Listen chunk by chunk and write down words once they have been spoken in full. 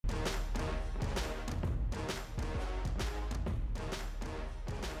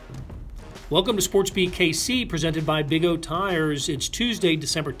Welcome to Sports Beat KC, presented by Big O Tires. It's Tuesday,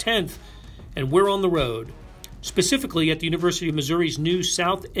 December 10th, and we're on the road, specifically at the University of Missouri's new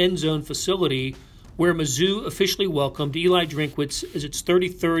South End Zone facility, where Mizzou officially welcomed Eli Drinkwitz as its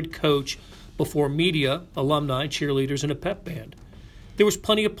 33rd coach before media, alumni, cheerleaders, and a pep band. There was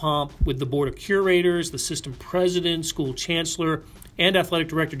plenty of pomp with the board of curators, the system president, school chancellor, and athletic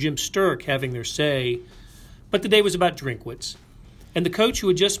director Jim Sterk having their say. But the day was about Drinkwitz, and the coach who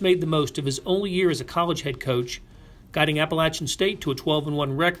had just made the most of his only year as a college head coach, guiding Appalachian State to a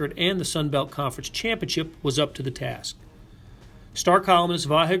 12-1 record and the Sun Belt Conference Championship, was up to the task. Star columnists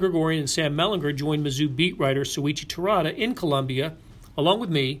Vahe Gregorian and Sam Mellinger joined Mizzou beat writer Soichi Terada in Columbia, along with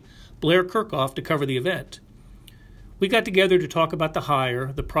me, Blair Kirchhoff, to cover the event. We got together to talk about the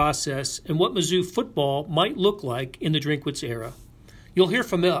hire, the process, and what Mizzou football might look like in the Drinkwitz era. You'll hear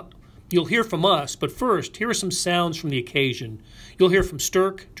from us, but first, here are some sounds from the occasion. You'll hear from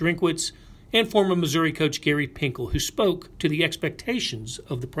Sterk, Drinkwitz, and former Missouri coach Gary Pinkel, who spoke to the expectations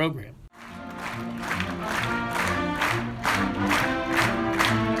of the program.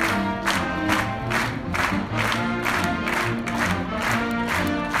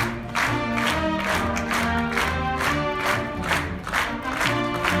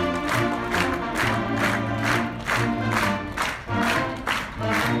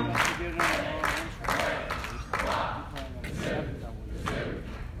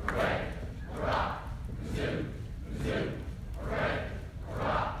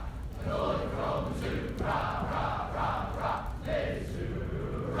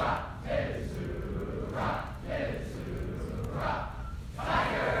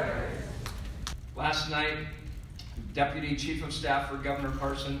 Last night, Deputy Chief of Staff for Governor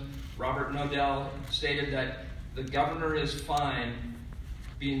Parson, Robert Nodell, stated that the governor is fine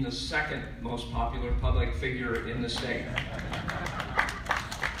being the second most popular public figure in the state.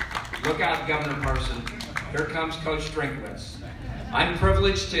 Look out, Governor Parson. Here comes Coach Drinkwitz. I'm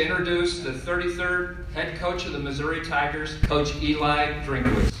privileged to introduce the 33rd head coach of the Missouri Tigers, Coach Eli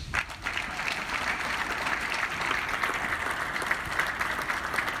Drinkwitz.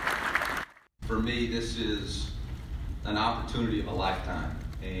 For me, this is an opportunity of a lifetime,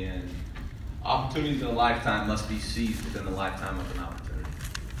 and opportunities of a lifetime must be seized within the lifetime of an opportunity.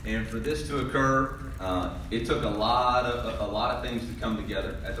 And for this to occur, it took a lot of things to come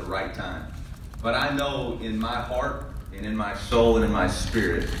together at the right time. But I know in my heart and in my soul and in my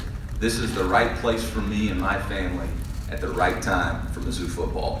spirit, this is the right place for me and my family at the right time for Mizzou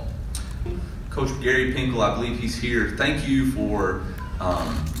football. Coach Gary Pinkel, I believe he's here. Thank you for.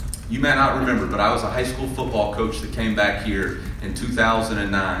 You may not remember, but I was a high school football coach that came back here in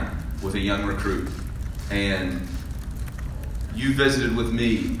 2009 with a young recruit. And you visited with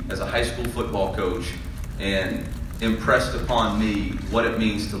me as a high school football coach and impressed upon me what it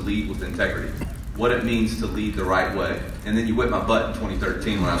means to lead with integrity, what it means to lead the right way. And then you whipped my butt in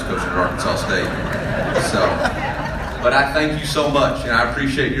 2013 when I was coaching at Arkansas State. But I thank you so much, and I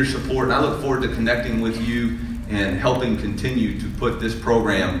appreciate your support, and I look forward to connecting with you and helping continue to put this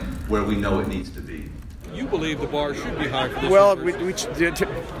program where we know it needs to be. You believe the bar should be high for this? Well, we did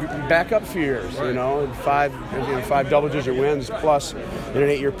back up a few years, right. And five double-digit wins plus in an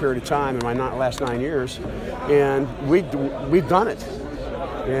 8-year period of time in my last 9 years, and we've done it,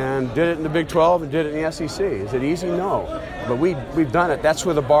 and did it in the Big 12 and did it in the SEC. Is it easy? No, but we've done it. That's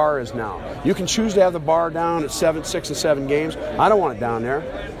where the bar is now. You can choose to have the bar down at 6 and 7 games. I don't want it down there,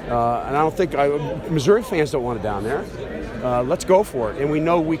 and I don't think Missouri fans don't want it down there. Let's go for it, and we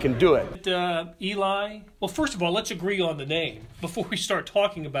know we can do it. Eli, well, first of all, let's agree on the name before we start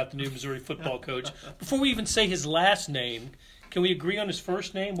talking about the new Missouri football coach. Before we even say his last name, can we agree on his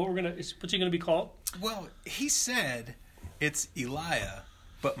first name? What's he going to be called? Well, he said it's Elia,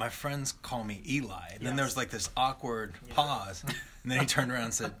 but my friends call me Eli. And then there was like this awkward pause, and then he turned around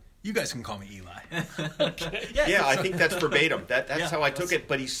and said, "You guys can call me Eli." Okay. Yeah, I think that's verbatim. That's how I took it.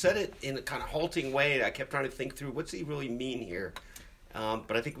 But he said it in a kind of halting way. I kept trying to think through, what's he really mean here?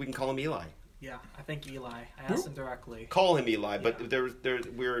 But I think we can call him Eli. Yeah, I think Eli. I asked him directly. Call him Eli, but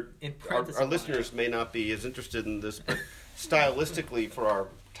our our listeners may not be as interested in this, but stylistically, for our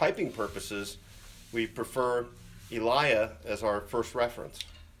typing purposes, we prefer Elia as our first reference.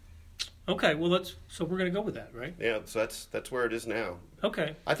 Okay, well, so we're going to go with that, right? Yeah, so that's where it is now.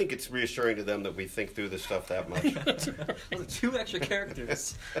 Okay. I think it's reassuring to them that we think through this stuff that much. Well, 2 extra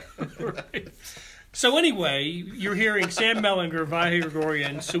characters. Right. So anyway, you're hearing Sam Mellinger, Vahe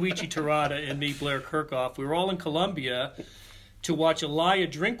Gregorian, Soichi Terada, and me, Blair Kirchhoff. We were all in Columbia to watch Eli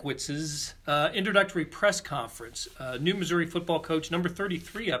Drinkwitz's introductory press conference. New Missouri football coach, number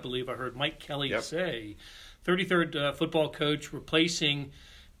 33, I believe I heard Mike Kelly say. 33rd football coach replacing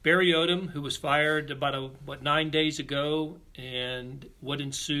Barry Odom, who was fired about 9 days ago, and what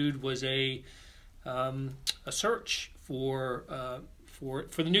ensued was a search for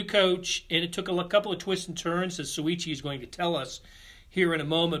the new coach, and it took a couple of twists and turns, as Soichi is going to tell us here in a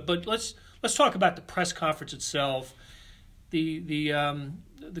moment. But let's talk about the press conference itself. The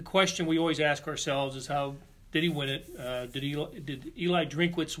question we always ask ourselves is, how did he win it? Did Eli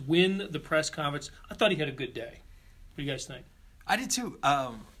Drinkwitz win the press conference? I thought he had a good day. What do you guys think? I did too.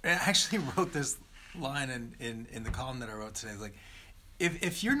 I actually wrote this line in the column that I wrote today. Like,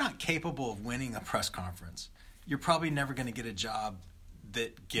 if you're not capable of winning a press conference, you're probably never going to get a job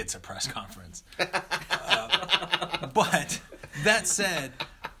that gets a press conference. But that said,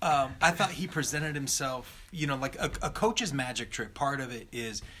 I thought he presented himself, like a coach's magic trick. Part of it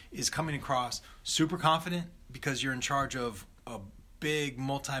is coming across super confident because you're in charge of a big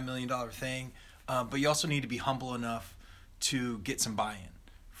multi-million-dollar thing, but you also need to be humble enough to get some buy-in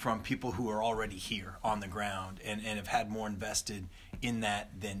from people who are already here on the ground and have had more invested in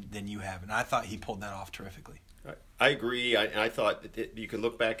that than you have. And I thought he pulled that off terrifically. I agree. I thought you can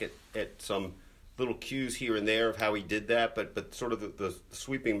look back at some little cues here and there of how he did that, but sort of the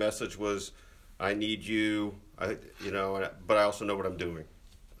sweeping message was, I need you, but I also know what I'm doing.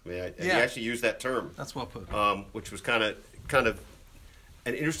 I mean, he actually used that term. That's well put. Which was kind of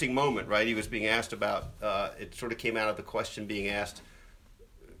an interesting moment, right? He was being asked about, it sort of came out of the question being asked,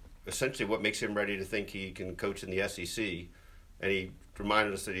 essentially what makes him ready to think he can coach in the SEC. And he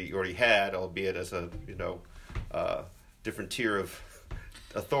reminded us that he already had, albeit as a, different tier of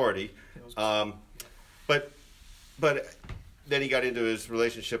authority. But then he got into his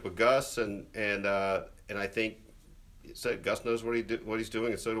relationship with Gus, and I think Gus knows what he's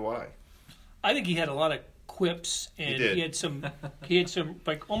doing, and so do I. I think he had a lot of quips, and he had some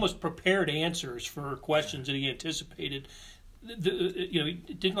like almost prepared answers for questions that he anticipated.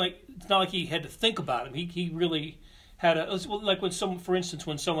 It's not like he had to think about them. He really had like when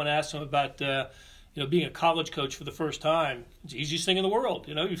someone asked him about being a college coach for the first time. It's the easiest thing in the world.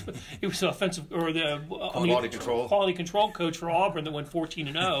 He was an offensive quality control coach for Auburn that went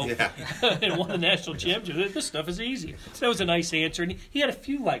 14-0 and won the national championship. This stuff is easy. So that was a nice answer, and he had a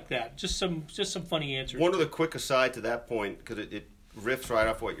few like that. Just some funny answers. One other quick aside to that point, because it riffs right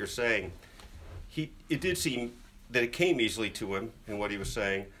off what you're saying. It did seem that it came easily to him in what he was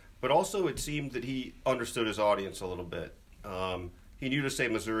saying, but also it seemed that he understood his audience a little bit. He knew to say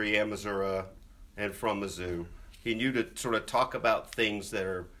Missouri and Missouri and from Mizzou. He knew to sort of talk about things that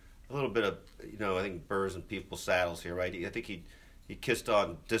are a little bit of, I think burrs in people's saddles here, right? I think he kissed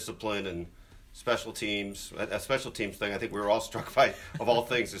on discipline and special teams. That special teams thing, I think we were all struck by, of all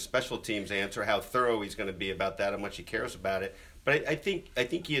things, his special teams answer, how thorough he's going to be about that, how much he cares about it. But I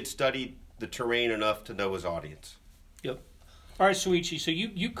think he had studied the terrain enough to know his audience. Yep. All right, Soichi, so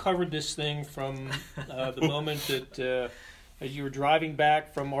you covered this thing from the moment that as you were driving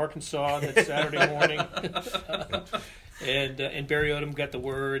back from Arkansas that Saturday morning, and Barry Odom got the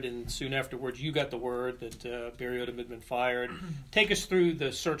word, and soon afterwards you got the word that Barry Odom had been fired. Take us through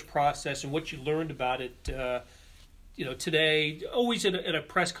the search process and what you learned about it. Today, always at a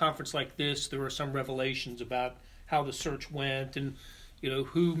press conference like this, there were some revelations about how the search went and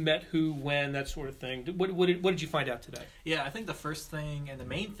who met who, when, that sort of thing. What did you find out today? Yeah, I think the first thing and the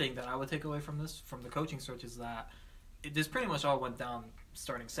main thing that I would take away from the coaching search is that this pretty much all went down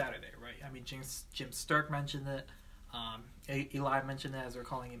starting Saturday, right? I mean, Jim Sterk mentioned it. Eli mentioned it, as they're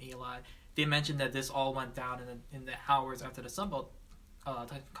calling him Eli. They mentioned that this all went down in the hours after the Sun Belt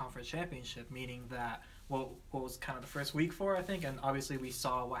Conference Championship, meaning that what was kind of the first week for, I think, and obviously we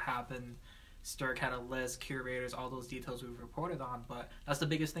saw what happened. Sterk had a list, curators, all those details we've reported on, but that's the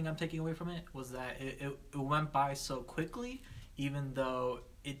biggest thing I'm taking away from it, was that it went by so quickly, even though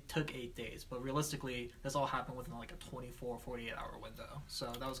it took 8 days. But realistically, this all happened within like a 24, 48-hour window.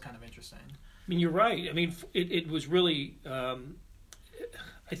 So that was kind of interesting. I mean, you're right. I mean, it was really I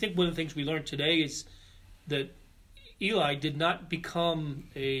think one of the things we learned today is that Eli did not become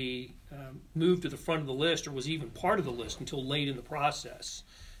a move to the front of the list or was even part of the list until late in the process.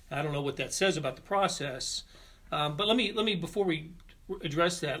 I don't know what that says about the process, but let me before we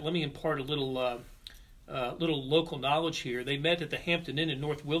address that, let me impart a little local knowledge here. They met at the Hampton Inn in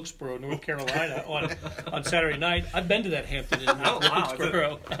North Wilkesboro, North Carolina, on Saturday night. I've been to that Hampton Inn in North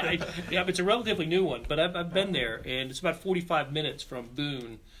Wilkesboro. It's a relatively new one, but I've been there, and it's about 45 minutes from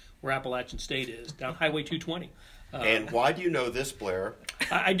Boone, where Appalachian State is, down Highway 220. And why do you know this, Blair?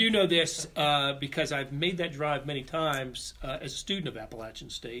 I do know this because I've made that drive many times as a student of Appalachian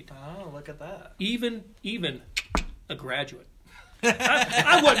State. Oh, look at that. Even a graduate.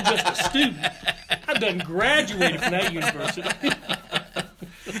 I wasn't just a student. I've done graduated from that university.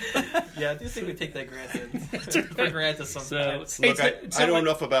 I do think we take that for granted sometimes. Look, I know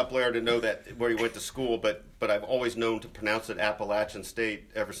enough about Blair to know that where he went to school, but I've always known to pronounce it Appalachian State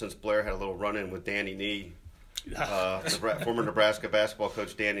ever since Blair had a little run-in with Danny Nee. Former Nebraska basketball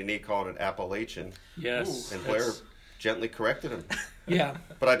coach Danny Nee called it Appalachian. Yes. And Blair gently corrected him. Yeah.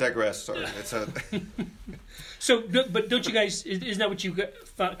 But I digress. Sorry. So, but don't you guys? Isn't that what you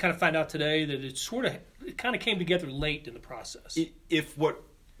kind of find out today? That it kind of came together late in the process. If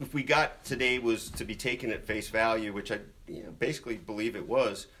we got today was to be taken at face value, which I basically believe it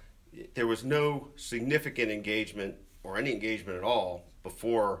was, there was no significant engagement or any engagement at all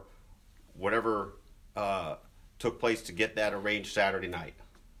before whatever took place to get that arranged Saturday night,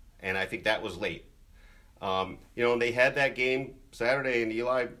 and I think that was late. And they had that game Saturday, and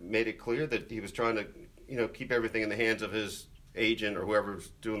Eli made it clear that he was trying to, keep everything in the hands of his agent or whoever's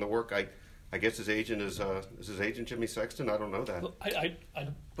doing the work. I guess his agent is his agent Jimmy Sexton. I don't know that. Well, I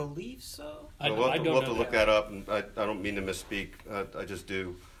believe so. We'll have to look that up, and I don't mean to misspeak. I just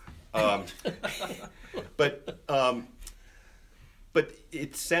do. But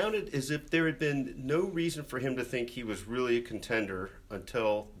it sounded as if there had been no reason for him to think he was really a contender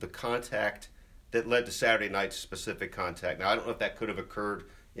until the contact that led to Saturday night's specific contact. Now, I don't know if that could have occurred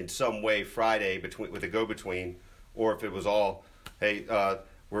in some way Friday with a go-between, or if it was all, hey,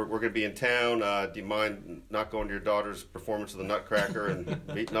 we're going to be in town. Do you mind not going to your daughter's performance of the Nutcracker and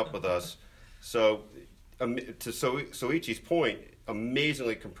meeting up with us? So, to Soichi's point,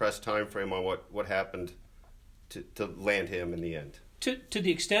 amazingly compressed time frame on what happened to land him in the end. To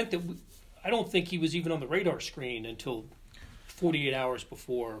the extent that I don't think he was even on the radar screen until 48 hours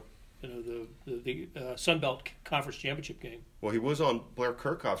before the Sun Belt Conference Championship game. Well, he was on Blair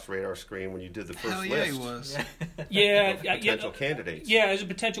Kirchhoff's radar screen when you did the first list. Hell yeah, he was. Yeah, potential candidates. Yeah, as a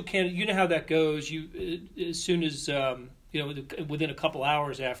potential candidate, you know how that goes. You as soon as within a couple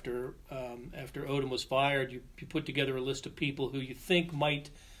hours after Odom was fired, you put together a list of people who you think might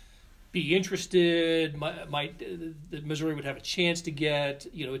be interested, that Missouri would have a chance to get.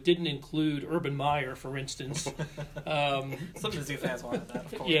 It didn't include Urban Meyer, for instance. Some Mizzou fans wanted that,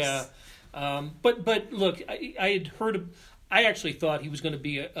 of course. Yeah, but look, I had heard. I actually thought he was going to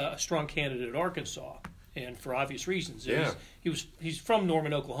be a strong candidate at Arkansas, and for obvious reasons. Yeah. He's from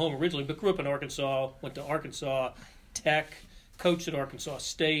Norman, Oklahoma originally, but grew up in Arkansas. Went to Arkansas Tech, coached at Arkansas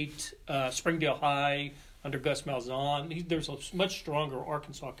State, Springdale High under Gus Malzahn. There's a much stronger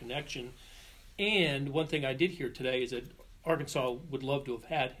Arkansas connection. And one thing I did hear today is that Arkansas would love to have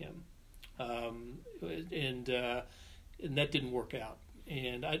had him, and that didn't work out.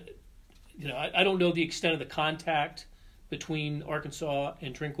 And I don't know the extent of the contact between Arkansas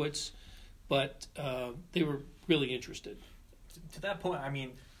and Drinkwitz, but they were really interested. To that point, I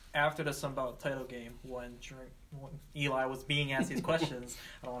mean, after the Sun Belt title game, when Eli was being asked these questions,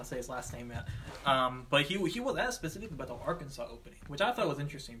 I don't want to say his last name yet, but he was asked specifically about the Arkansas opening, which I thought was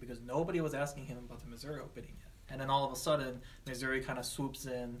interesting because nobody was asking him about the Missouri opening yet. And then all of a sudden, Missouri kind of swoops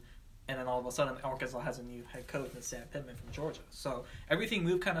in, and then all of a sudden, Arkansas has a new head coach, and Sam Pittman from Georgia. So everything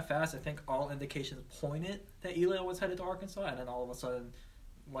moved kind of fast. I think all indications pointed that Eli was headed to Arkansas, and then all of a sudden,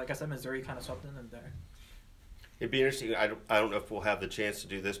 like I said, Missouri kind of swept in there. It'd be interesting. I don't know if we'll have the chance to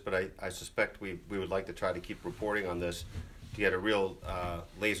do this, but I suspect we would like to try to keep reporting on this to get a real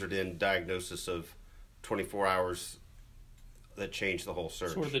lasered-in diagnosis of 24 hours that changed the whole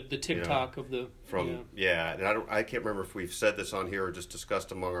search. Sort of the TikTok of the and I can't remember if we've said this on here or just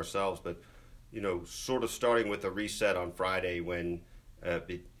discussed among ourselves, but sort of starting with a reset on Friday when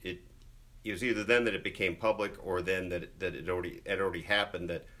it was either then that it became public or then that it already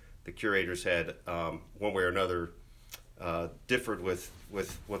happened that the curators had, one way or another, differed with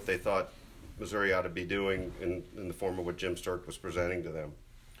what they thought Missouri ought to be doing in the form of what Jim Sterk was presenting to them.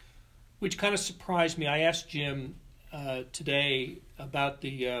 Which kind of surprised me. I asked Jim today about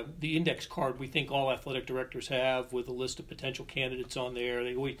the index card we think all athletic directors have with a list of potential candidates on there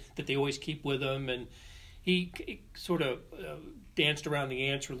that they always keep with them, and he sort of danced around the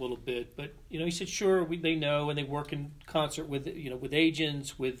answer a little bit, but he said sure they know and they work in concert with with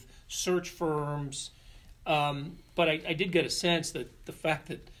agents, with search firms, but I did get a sense that the fact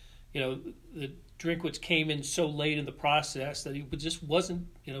that the Drinkwitz came in so late in the process that he just wasn't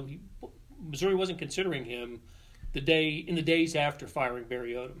Missouri wasn't considering him in the days after firing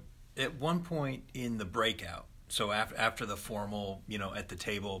Barry Odom. At one point in the breakout, so after the formal, at the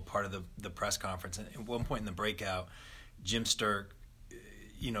table part of the press conference, and at one point in the breakout, Jim Sterk,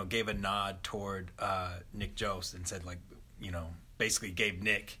 gave a nod toward Nick Jost and said, basically gave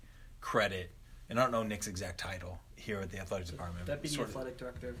Nick credit. And I don't know Nick's exact title here at the athletics department. Deputy Athletic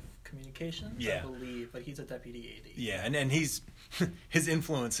Director of communications, Yeah. I believe, but he's a deputy AD. Yeah, and he's his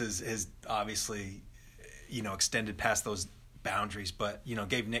influence is obviously, extended past those boundaries, but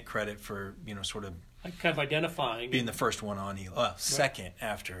gave Nick credit for sort of Like kind of identifying. being the first one on Eli. Well, second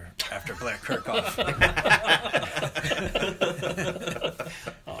after Blair Kirkhoff.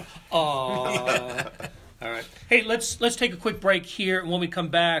 All right. Hey, let's take a quick break here, and when we come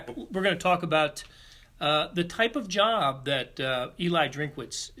back, we're going to talk about the type of job that Eli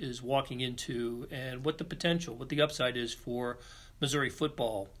Drinkwitz is walking into, and what the potential, what the upside is for Missouri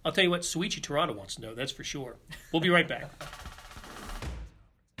football. I'll tell you what Soichi Terada wants to know. That's for sure. We'll be right back.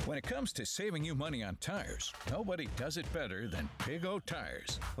 When it comes to saving you money on tires, nobody does it better than Big O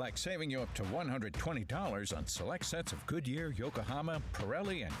Tires. Like saving you up to $120 on select sets of Goodyear, Yokohama,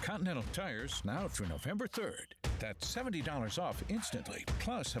 Pirelli, and Continental tires now through November 3rd. That's $70 off instantly,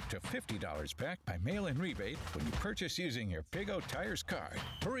 plus up to $50 back by mail-in rebate when you purchase using your Big O Tires card.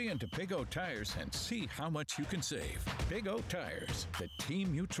 Hurry into Big O Tires and see how much you can save. Big O Tires, the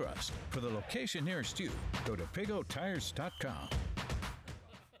team you trust. For the location nearest you, go to BigOTires.com.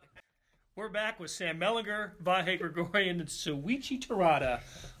 We're back with Sam Mellinger, Vahe Gregorian, and Soichi Terada.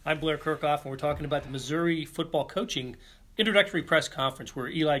 I'm Blair Kirkhoff, and we're talking about the Missouri football coaching introductory press conference where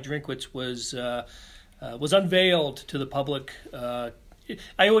Eli Drinkwitz was unveiled to the public. I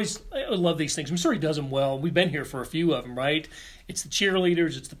love these things. Missouri does them well. We've been here for a few of them, right? It's the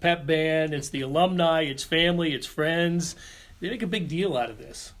cheerleaders, it's the pep band, it's the alumni, it's family, it's friends. They make a big deal out of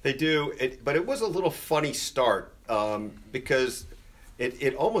this. They do, but it was a little funny start because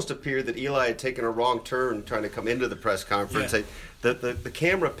it almost appeared that Eli had taken a wrong turn trying to come into the press conference. Yeah. The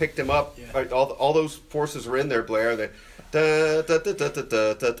camera picked him up. Yeah. All those forces were in there, Blair. And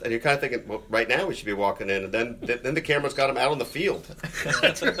you're kind of thinking, well, right now we should be walking in. And then the camera's got him out on the field.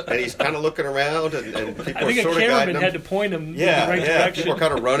 And he's kind of looking around, and people I think are sort a of guiding cameraman him. had to point him in the Yeah, right direction. people were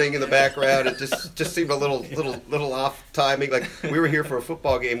kind of running in the background. It just seemed a little off timing. Like we were here for a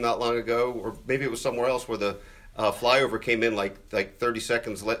football game not long ago, or maybe it was somewhere else where the flyover came in like 30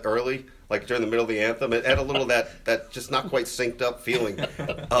 seconds early, like during the middle of the anthem. It had a little that just not quite synced up feeling.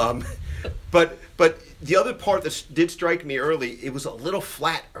 But the other part that did strike me early, it was a little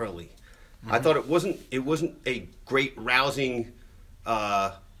flat early. Mm-hmm. I thought it wasn't a great rousing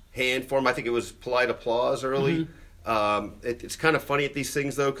hand for him. I think it was polite applause early. Mm-hmm. It's kind of funny at these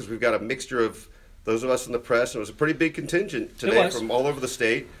things though, because we've got a mixture of those of us in the press, and it was a pretty big contingent today from all over the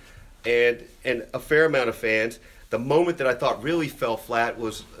state. And a fair amount of fans. The moment that I thought really fell flat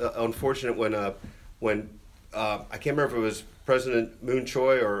was unfortunate when I can't remember if it was President Moon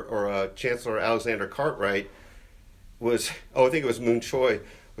Choi or Chancellor Alexander Cartwright I think it was Moon Choi,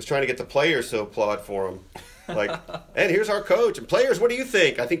 was trying to get the players to applaud for him. Like, and here's our coach. And players, what do you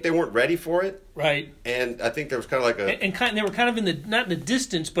think? I think they weren't ready for it. Right. And I think there was kind of like they were kind of not in the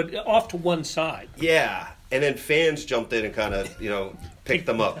distance, but off to one side. Yeah. And then fans jumped in and kind of, picked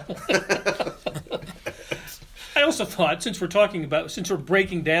them up. I also thought, since we're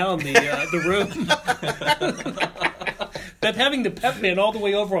breaking down the room, that having the pep band all the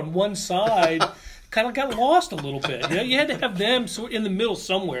way over on one side kind of got lost a little bit. You had to have them in the middle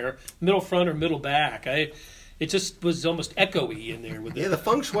somewhere, middle front or middle back. It just was almost echoey in there. With the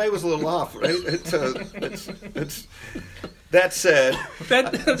feng shui was a little off, right? That said,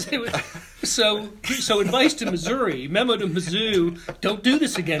 so advice to Missouri, memo to Mizzou, don't do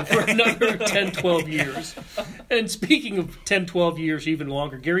this again for another 10, 12 years. And speaking of 10, 12 years, even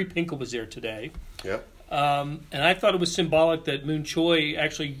longer, Gary Pinkel was there today. Yeah. And I thought it was symbolic that Moon Choi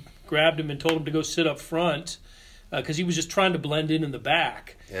actually grabbed him and told him to go sit up front because he was just trying to blend in the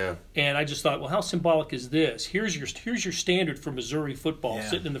back. Yeah. And I just thought, well, how symbolic is this? Here's your standard for Missouri football,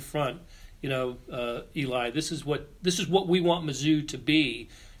 sitting in the front. Eli, this is what we want Mizzou to be,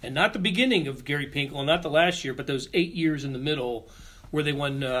 and not the beginning of Gary Pinkel, and not the last year, but those 8 years in the middle where they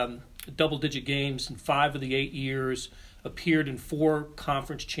won double-digit games in 5 of the 8 years, appeared in 4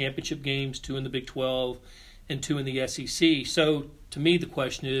 conference championship games, 2 in the Big 12 and 2 in the SEC. So to me, the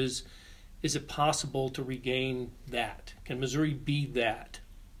question is it possible to regain that? Can Missouri be that?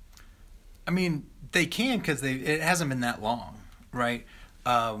 I mean, they can because it hasn't been that long, right?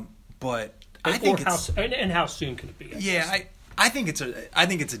 But I think how soon can it be? I think it's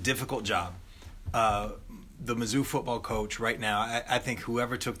a difficult job. The Mizzou football coach right now, I think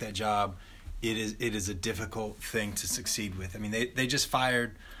whoever took that job, it is a difficult thing to succeed with. I mean, they just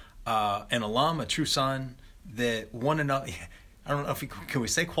fired an alum, a true son that won enough. I don't know if can we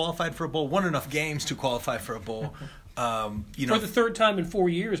say qualified for a bowl. Won enough games to qualify for a bowl. For the third time in 4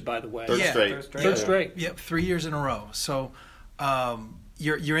 years, by the way. Third straight. Third straight. Yep, 3 years in a row. So.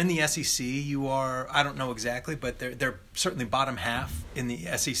 you're in the SEC. You are, I don't know exactly, but they're certainly bottom half in the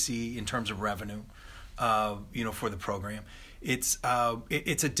SEC in terms of revenue. For the program, it's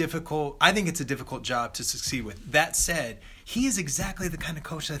a difficult. I think it's a difficult job to succeed with. That said, he is exactly the kind of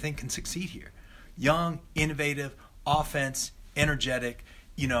coach that I think can succeed here. Young, innovative, offense, energetic.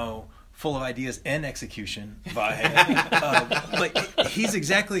 Full of ideas and execution. He's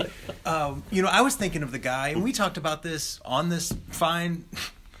exactly. I was thinking of the guy, and we talked about this on this fine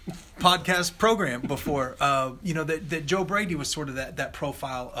podcast program before. That Joe Brady was sort of that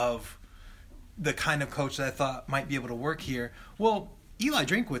profile of the kind of coach that I thought might be able to work here. Well, Eli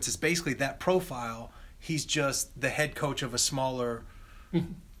Drinkwitz is basically that profile. He's just the head coach of a smaller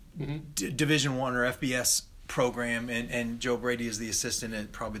Division I or FBS program, and Joe Brady is the assistant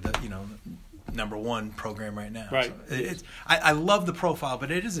at probably the number one program right now. Right. So I love the profile, but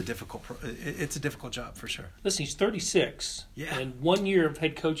it is a difficult. It's a difficult job for sure. Listen, he's 36, and 1 year of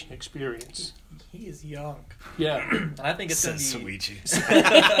head coaching experience. He is young. Yeah, and I think it's going to be Luigi.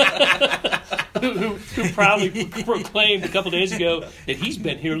 who proudly proclaimed a couple days ago that he's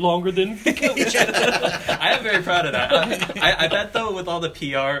been here longer than the coach. I am very proud of that. I bet, though, with all the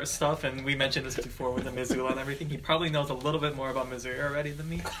PR stuff, and we mentioned this before with the Missoula and everything, he probably knows a little bit more about Missouri already than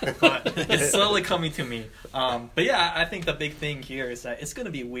me, but it's slowly coming to me. But yeah, I think the big thing here is that it's going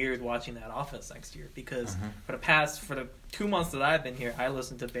to be weird watching that offense next year, because for the 2 months that I've been here, I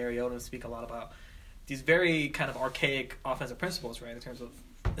listened to Barry Odom speak a lot about these very kind of archaic offensive principles, right, in terms of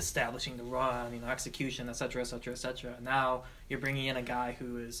establishing the run, execution, et cetera, et cetera, et cetera. Now you're bringing in a guy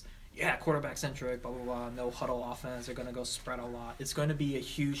who is, quarterback centric, blah, blah, blah, no huddle offense. They're going to go spread a lot. It's going to be a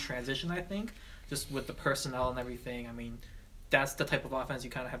huge transition, I think, just with the personnel and everything. I mean, that's the type of offense you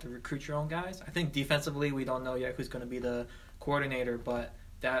kind of have to recruit your own guys. I think defensively, we don't know yet who's going to be the coordinator, but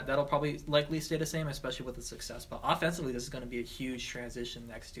that'll probably likely stay the same, especially with the success. But offensively, this is going to be a huge transition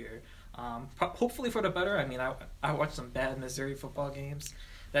next year. Hopefully for the better. I mean, I watched some bad Missouri football games.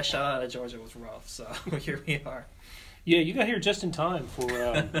 That shutout of Georgia was rough, so here we are. Yeah, you got here just in time for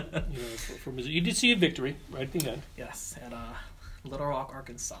for Missouri. You did see a victory right at the end. Yes, at Little Rock,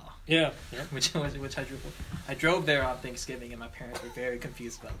 Arkansas. Yeah. Which I drove there on Thanksgiving, and my parents were very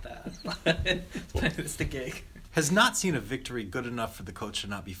confused about that. But it's the gig. Has not seen a victory good enough for the coach to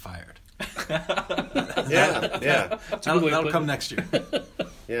not be fired. Yeah. That'll come next year.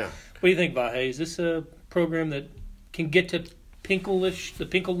 Yeah. What do you think, Vahe? Is this a program that can get to the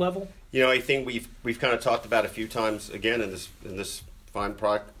Pinkel level? I think we've kind of talked about a few times again in this fine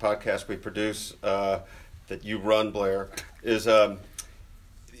podcast we produce that you run, Blair, is the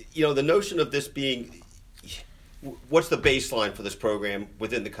notion of this being what's the baseline for this program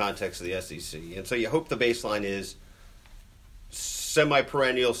within the context of the SEC, and so you hope the baseline is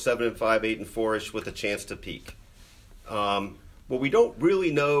semi-perennial 7-5, 8-4ish with a chance to peak. What we don't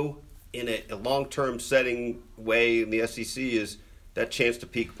really know in a long-term setting way in the SEC is that chance to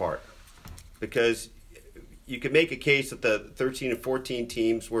peak part. Because you could make a case that the 13 and 14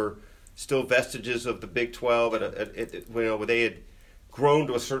 teams were still vestiges of the Big 12, where they had grown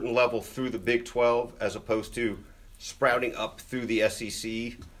to a certain level through the Big 12 as opposed to sprouting up through the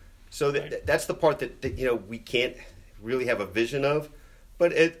SEC. So that's the part that we can't really have a vision of.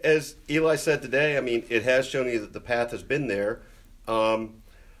 But as Eli said today, I mean, it has shown you that the path has been there. I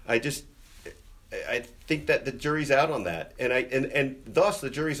think that the jury's out on that, and thus the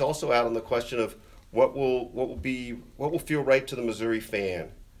jury's also out on the question of what will feel right to the Missouri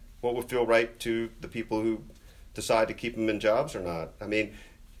fan, what will feel right to the people who decide to keep them in jobs or not. I mean,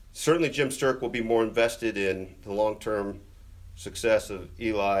 certainly Jim Sterk will be more invested in the long-term success of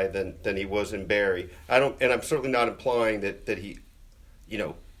Eli than he was in Barry. And I'm certainly not implying that he,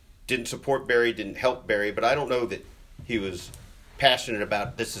 didn't support Barry, didn't help Barry, but I don't know that he was passionate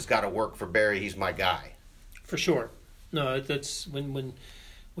about this has got to work for Barry. He's my guy. For sure. No, that's when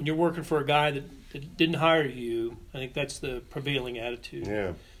you're working for a guy that didn't hire you. I think that's the prevailing attitude.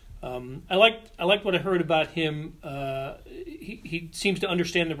 Yeah. I liked what I heard about him. He seems to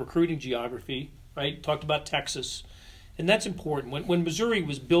understand the recruiting geography. Right. Talked about Texas, and that's important. When Missouri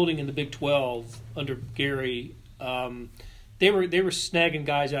was building in the Big 12 under Gary, they were snagging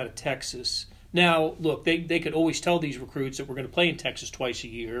guys out of Texas. Now, look, they could always tell these recruits that we're going to play in Texas twice a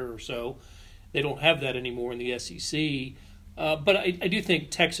year or so. They don't have that anymore in the SEC. But I do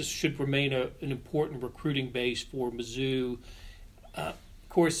think Texas should remain an important recruiting base for Mizzou. Of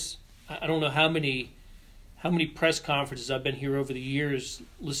course, I don't know how many press conferences I've been here over the years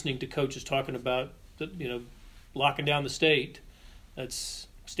listening to coaches talking about locking down the state. That's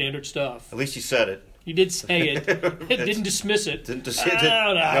standard stuff. At least you said it. You did say it. It didn't dismiss it. Didn't dis- we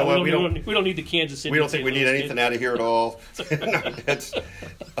don't need the Kansas City. We don't think we need St. Louis anything out of here at all.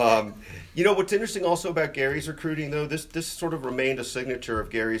 What's interesting also about Gary's recruiting, though, this sort of remained a signature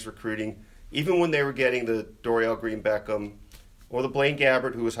of Gary's recruiting, even when they were getting the Dorial Green Beckham or the Blaine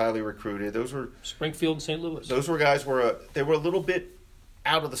Gabbert, who was highly recruited. Those were Springfield and St. Louis. Those were guys they were a little bit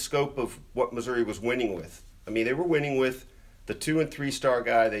out of the scope of what Missouri was winning with. I mean, they were winning with the 2- and 3-star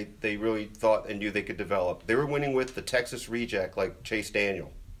guy they really thought and knew they could develop. They were winning with the Texas reject like Chase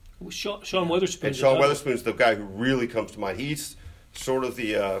Daniel. Sean Witherspoon. And Sean Witherspoon's the guy who really comes to mind. He's sort of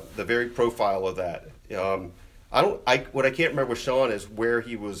the very profile of that. What I can't remember with Sean is where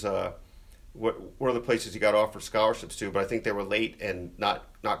he was. What are the places he got offered scholarships to? But I think they were late and not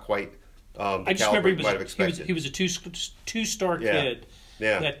quite. I just remember he was a two-star kid.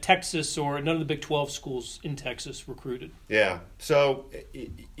 Yeah. That Texas or none of the Big 12 schools in Texas recruited. Yeah. So,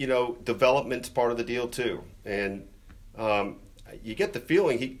 development's part of the deal too, and you get the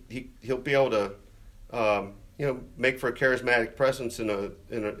feeling he'll be able to, make for a charismatic presence in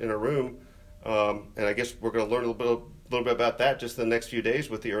a room, and I guess we're going to learn a little bit about that just the next few days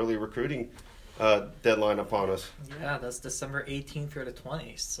with the early recruiting deadline upon us. Yeah, that's December 18th through the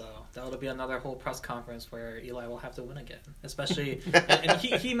 20th, so that'll be another whole press conference where Eli will have to win again. Especially, and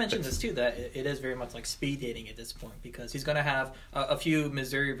he mentioned this too, that it is very much like speed dating at this point, because he's going to have a few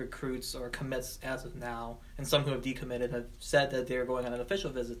Missouri recruits or commits as of now, and some who have decommitted have said that they're going on an official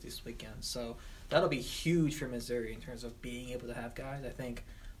visit this weekend. So that'll be huge for Missouri in terms of being able to have guys. I think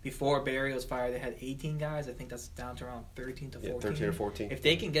before Barry was fired, they had 18 guys. I think that's down to around 13 to 14. Yeah, 13 or 14. If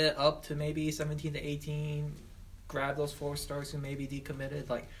they can get it up to maybe 17 to 18, grab those 4-stars who may be decommitted,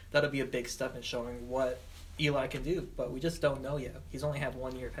 that'll be a big step in showing what Eli can do. But we just don't know yet. He's only had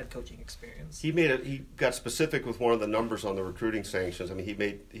 1 year of head coaching experience. He got specific with one of the numbers on the recruiting sanctions. I mean, he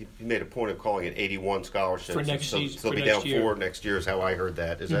made a point of calling it 81 scholarships. For next season. So they'll be down 4 next year is how I heard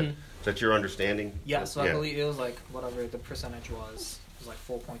that. Is that your understanding? Yeah, so I believe it was whatever the percentage was. It was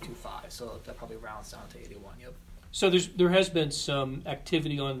 4.25, so that probably rounds down to 81. Yep. So there has been some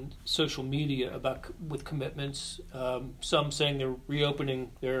activity on social media with commitments. Some saying they're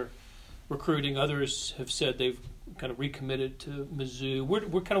reopening their recruiting. Others have said they've kind of recommitted to Mizzou.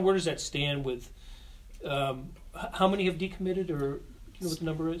 Where does that stand with? How many have decommitted, or do you know what the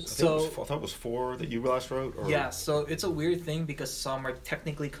number is? I thought it was 4 that you last wrote. Or? Yeah, so it's a weird thing because some are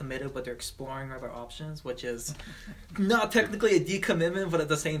technically committed, but they're exploring other options, which is not technically a decommitment, but at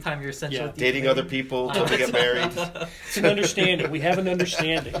the same time you're essentially dating other people until they get married. It's an understanding. We have an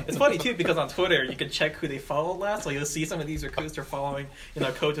understanding. It's funny too because on Twitter you can check who they followed last, so you'll see some of these recruits are following,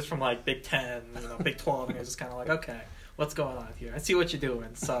 coaches from Big 10, Big 12, and you're just kind of okay. What's going on here? I see what you're doing.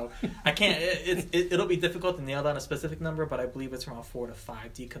 So I can't. It'll be difficult to nail down a specific number, but I believe it's around 4 to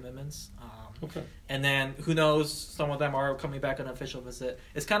 5 decommitments. Okay. And then who knows? Some of them are coming back on an official visit.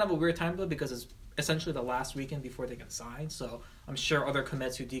 It's kind of a weird time though because it's essentially the last weekend before they can sign. So I'm sure other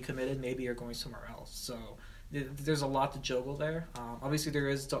commits who decommitted maybe are going somewhere else. So there's a lot to juggle there. Obviously there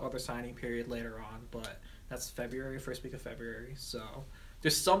is the other signing period later on, but that's February, first week of February. So.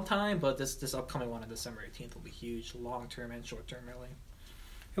 There's some time, but this upcoming one on December 18th will be huge, long term and short term, really.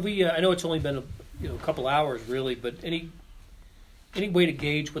 Have we? I know it's only been a couple hours, really, but any way to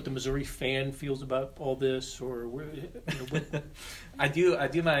gauge what the Missouri fan feels about all this, or I do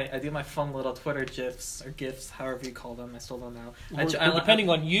my fun little Twitter GIFs, however you call them. I still don't know. We're depending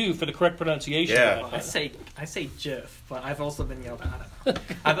on you for the correct pronunciation. Yeah. I say GIF, but I've also been yelled at.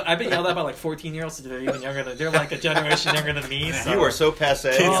 I've been yelled at by 14-years old. They're even younger. They're a generation younger than me. So. You are so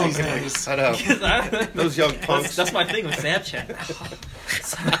passé. Kids these days. I know. Those young punks. That's my thing with Snapchat.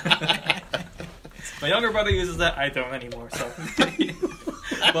 My younger brother uses that. I don't anymore. So,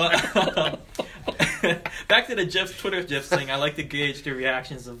 but back to the Twitter GIFs thing. I like to gauge the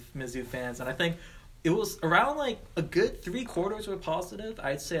reactions of Mizzou fans, and I think it was around a good 3/4 were positive.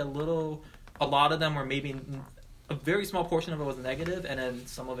 I'd say a lot of them were maybe a very small portion of it was negative, and then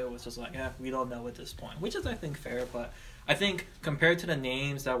some of it was just we don't know at this point, which is I think fair. But I think compared to the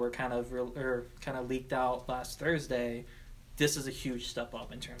names that were kind of leaked out last Thursday, this is a huge step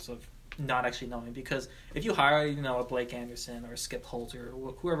up in terms of not actually knowing, because if you hire a Blake Anderson or a Skip Holter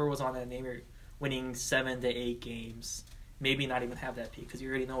or whoever was on that name, you're winning 7 to 8 games, maybe not even have that peak because you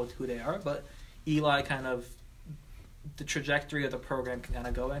already know who they are. But Eli the trajectory of the program can kind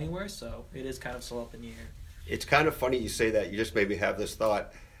of go anywhere, so it is kind of still up in the air. It's kind of funny you say that. You just made me have this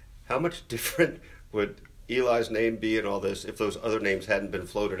thought. How much different would Eli's name be in all this if those other names hadn't been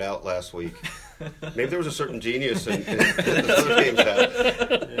floated out last week? Maybe there was a certain genius in those other names had.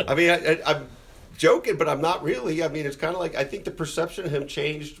 Yeah. I mean, I'm joking, but I'm not really. I mean, it's kind of I think the perception of him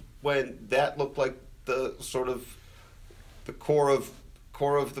changed when that looked like the sort of the core of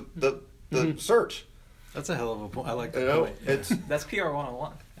the search. That's a hell of a point. I like that point. That's PR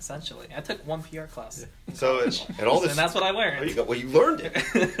 101, essentially. I took one PR class. So and all this, and that's what I learned. There you go. Well, you learned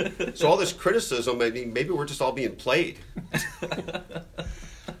it. So all this criticism, maybe we're just all being played.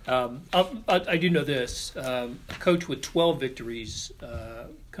 I do know this. A coach with 12 victories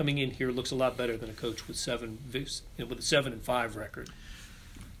coming in here looks a lot better than a coach with with a 7-5 record.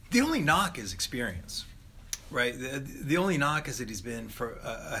 The only knock is experience, right? The only knock is that he's been for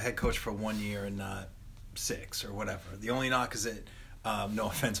a head coach for 1 year and not 6 or whatever. The only knock is that, no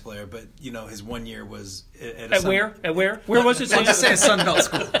offense, Blair, but his 1 year was at where? At where? Where was it? I'll just say a Sunbelt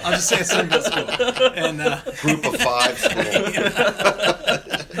school. And group of 5 school.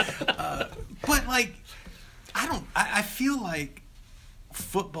 But I feel like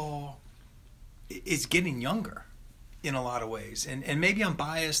football is getting younger in a lot of ways, and maybe I'm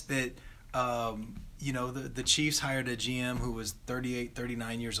biased that the Chiefs hired a GM who was 38,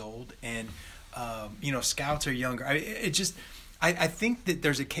 39 years old, and scouts are younger. I think that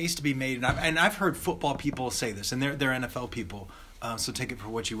there's a case to be made, and I've heard football people say this, and they're NFL people, so take it for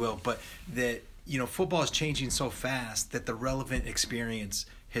what you will, but that football is changing so fast that the relevant experience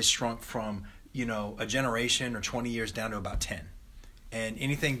has shrunk from a generation or 20 years down to about 10. And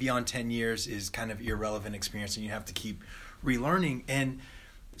anything beyond 10 years is kind of irrelevant experience, and you have to keep relearning. And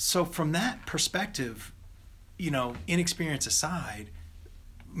so from that perspective, inexperience aside,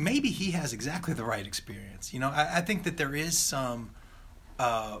 maybe he has exactly the right experience. I think that there is some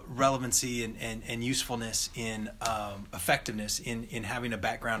relevancy and usefulness in effectiveness in having a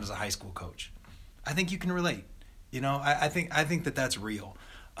background as a high school coach. I think you can relate. I think that that's real.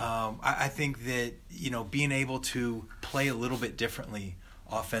 I think that being able to play a little bit differently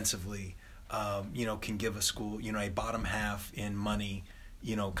offensively, can give a school a bottom half in money,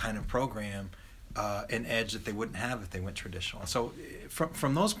 kind of program, an edge that they wouldn't have if they went traditional. So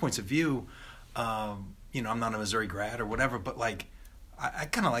from those points of view, I'm not a Missouri grad or whatever, but I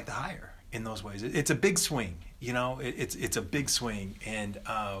kind of like the hire in those ways. It's a big swing, it's a big swing, and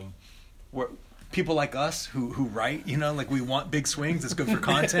we're people like us who write, we want big swings. It's good for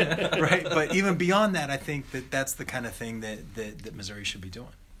content, right? But even beyond that, I think that that's the kind of thing that Missouri should be doing.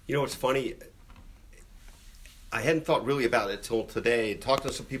 It's funny. I hadn't thought really about it till today. Talked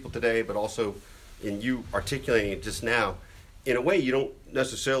to some people today, but also in you articulating it just now. In a way, you don't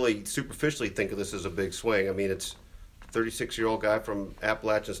necessarily superficially think of this as a big swing. I mean, it's a 36-year-old guy from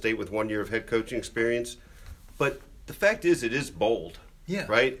Appalachian State with 1 year of head coaching experience. But the fact is, it is bold,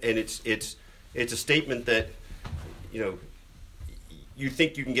 right? And it's a statement that, you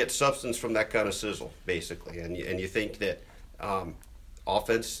think you can get substance from that kind of sizzle, basically, and you think that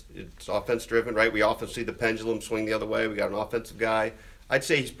it's offense driven, right? We often see the pendulum swing the other way. We got an offensive guy. I'd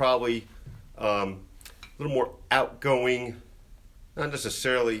say he's probably a little more outgoing, not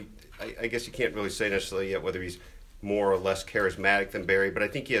necessarily. I guess you can't really say necessarily yet whether he's more or less charismatic than Barry, but I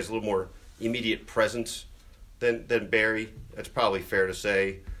think he has a little more immediate presence than Barry. That's probably fair to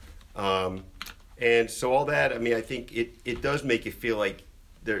say. And so all that, I think it does make you feel like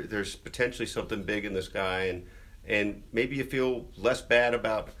there's potentially something big in this guy, and maybe you feel less bad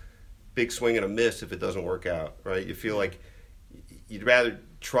about big swing and a miss if it doesn't work out, right? You feel like you'd rather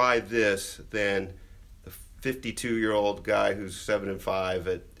try this than the 52-year-old guy who's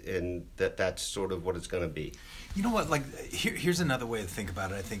 7-5, and that's sort of what it's going to be. You know what? Here's another way to think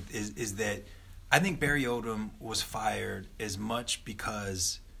about it. I think is that I think Barry Odom was fired as much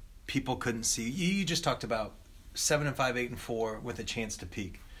because people couldn't see. You just talked about 7-5, 8-4 with a chance to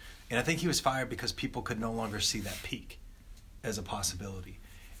peak, and I think he was fired because people could no longer see that peak as a possibility.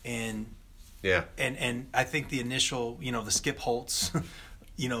 And I think the initial, the Skip Holtz,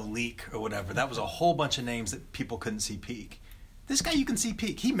 leak or whatever, that was a whole bunch of names that people couldn't see peak. This guy, you can see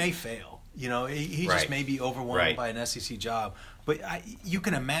peak. He may fail. He just may be overwhelmed by an SEC job, but you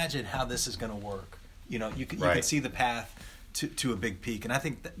can imagine how this is going to work. You can see the path to a big peak, and I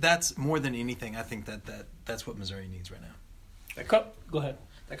think that's more than anything. I think that's what Missouri needs right now. Go ahead.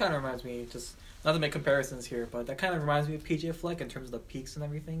 That kind of reminds me, just not to make comparisons here, but that kind of reminds me of PJ Fleck in terms of the peaks and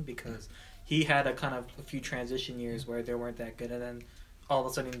everything, because he had a few transition years where they weren't that good, and then all of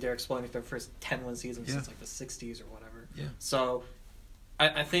a sudden they're exploding their first 10-win season since the 60s or whatever. Yeah. So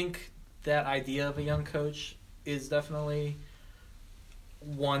I think that idea of a young coach is definitely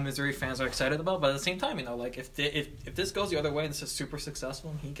one Missouri fans are excited about, but at the same time, if this goes the other way and this is super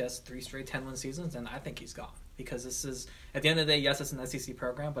successful and he gets 3 straight 10-win seasons, then I think he's gone. Because this is, at the end of the day, yes, it's an SEC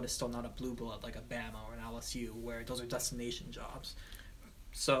program, but it's still not a blue blood like a Bama or an LSU, where those are destination jobs.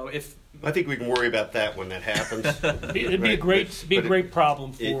 So if I think we can worry about that when that happens. It'd be a great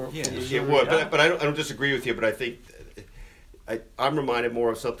problem for it would. But I don't disagree with you. But I think I'm reminded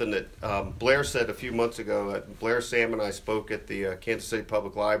more of something that Blair said a few months ago. Blair, Sam, and I spoke at the Kansas City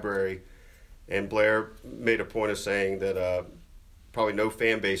Public Library, and Blair made a point of saying that probably no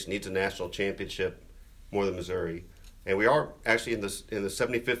fan base needs a national championship more than Missouri. And we are actually in the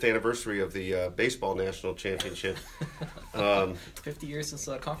 75th anniversary of the baseball national championship. 50 years since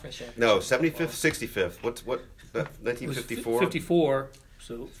conference championship. No, 75th, 65th. What? 1954. 54.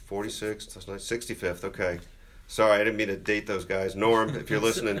 So 46. 65th. Okay. Sorry, I didn't mean to date those guys. Norm, if you're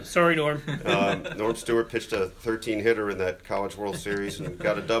listening. Sorry, Norm. Norm Stewart pitched a 13-hitter in that College World Series and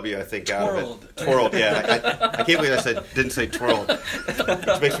got a W, I think, out Twirled. of it. Twirled, yeah. I can't believe I didn't say twirled.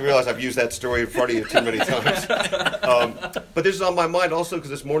 Which makes me realize I've used that story in front of you too many times. But this is on my mind also because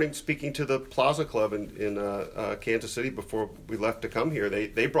this morning, speaking to the Plaza Club in Kansas City before we left to come here,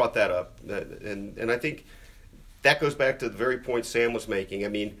 they brought that up. And I think that goes back to the very point Sam was making. I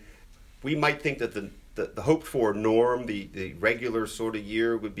mean, we might think that the hoped for norm, the regular sort of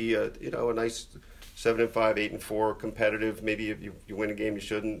year would be a nice 7-5, 8-4 competitive. Maybe if you win a game, you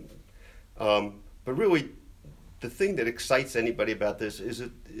shouldn't. But really, the thing that excites anybody about this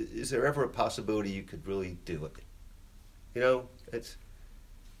is there ever a possibility you could really do it? You know,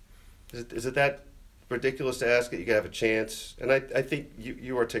 is it that ridiculous to ask that you could have a chance? And I think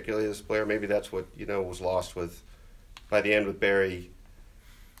you articulated this, Blair. Maybe that's what was lost by the end with Barry.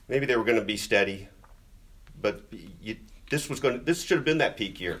 Maybe they were going to be steady. But this should have been that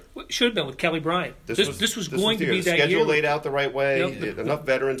peak year. It should have been with Kelly Bryant. This was going to be that schedule year. Laid out the right way. Enough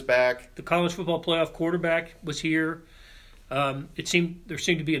veterans back. The college football playoff quarterback was here. There seemed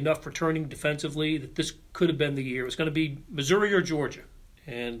to be enough returning defensively that this could have been the year. It was going to be Missouri or Georgia,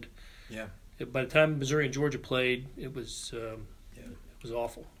 and by the time Missouri and Georgia played, it was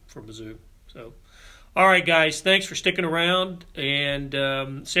awful for Mizzou. So. All right, guys, thanks for sticking around. And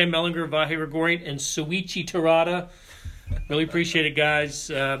Sam Mellinger, Vahe Gregorian, and Soichi Terada. Really appreciate it,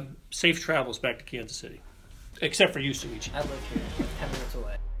 guys. Safe travels back to Kansas City. Except for you, Soichi. I live here, 10 minutes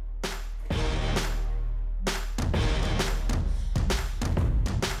away.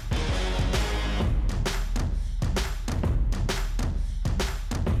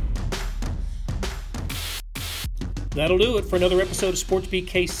 That'll do it for another episode of SportsBeat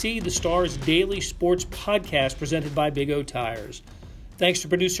KC, the Star's daily sports podcast presented by Big O Tires. Thanks to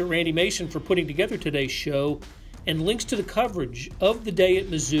producer Randy Mason for putting together today's show, and links to the coverage of the day at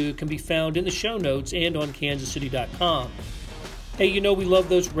Mizzou can be found in the show notes and on kansascity.com. Hey, we love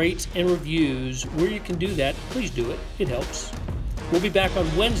those rates and reviews. Where you can do that, please do it. It helps. We'll be back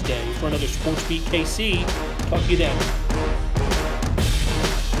on Wednesday for another SportsBeat KC. Talk to you then.